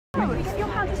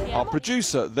Our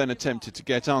producer then attempted to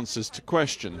get answers to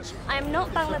questions. I'm not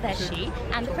Bangladeshi,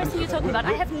 and the person you're talking about,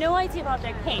 I have no idea about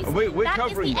their case.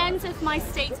 That is the end of my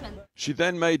statement. She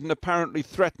then made an apparently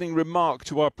threatening remark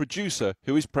to our producer,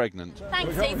 who is pregnant.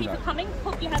 Thanks, Daisy, for coming.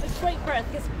 Hope you have a great birth,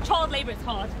 because child labour is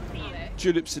hard for you.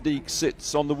 Tulip Siddiq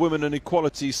sits on the Women and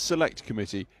Equality Select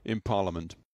Committee in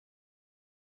Parliament.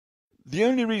 The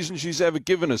only reason she's ever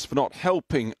given us for not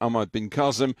helping Ahmad bin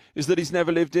Qasim is that he's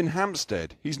never lived in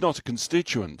Hampstead. He's not a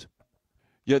constituent.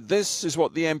 Yet this is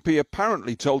what the MP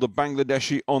apparently told a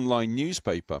Bangladeshi online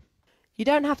newspaper. You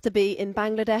don't have to be in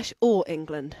Bangladesh or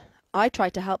England. I try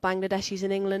to help Bangladeshis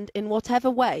in England in whatever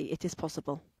way it is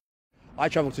possible. I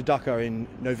travelled to Dhaka in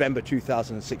November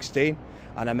 2016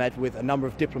 and I met with a number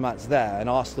of diplomats there and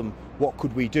asked them what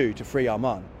could we do to free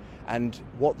Ahmad. And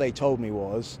what they told me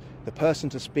was the person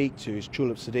to speak to is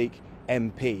Tulip Siddiq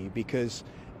MP, because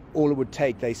all it would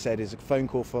take, they said, is a phone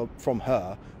call from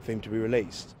her for him to be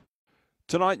released.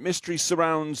 Tonight, mystery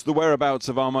surrounds the whereabouts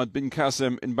of Ahmad bin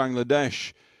Qasim in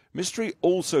Bangladesh. Mystery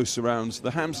also surrounds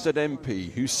the Hampstead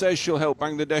MP, who says she'll help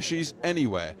Bangladeshis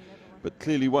anywhere, but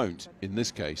clearly won't in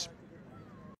this case.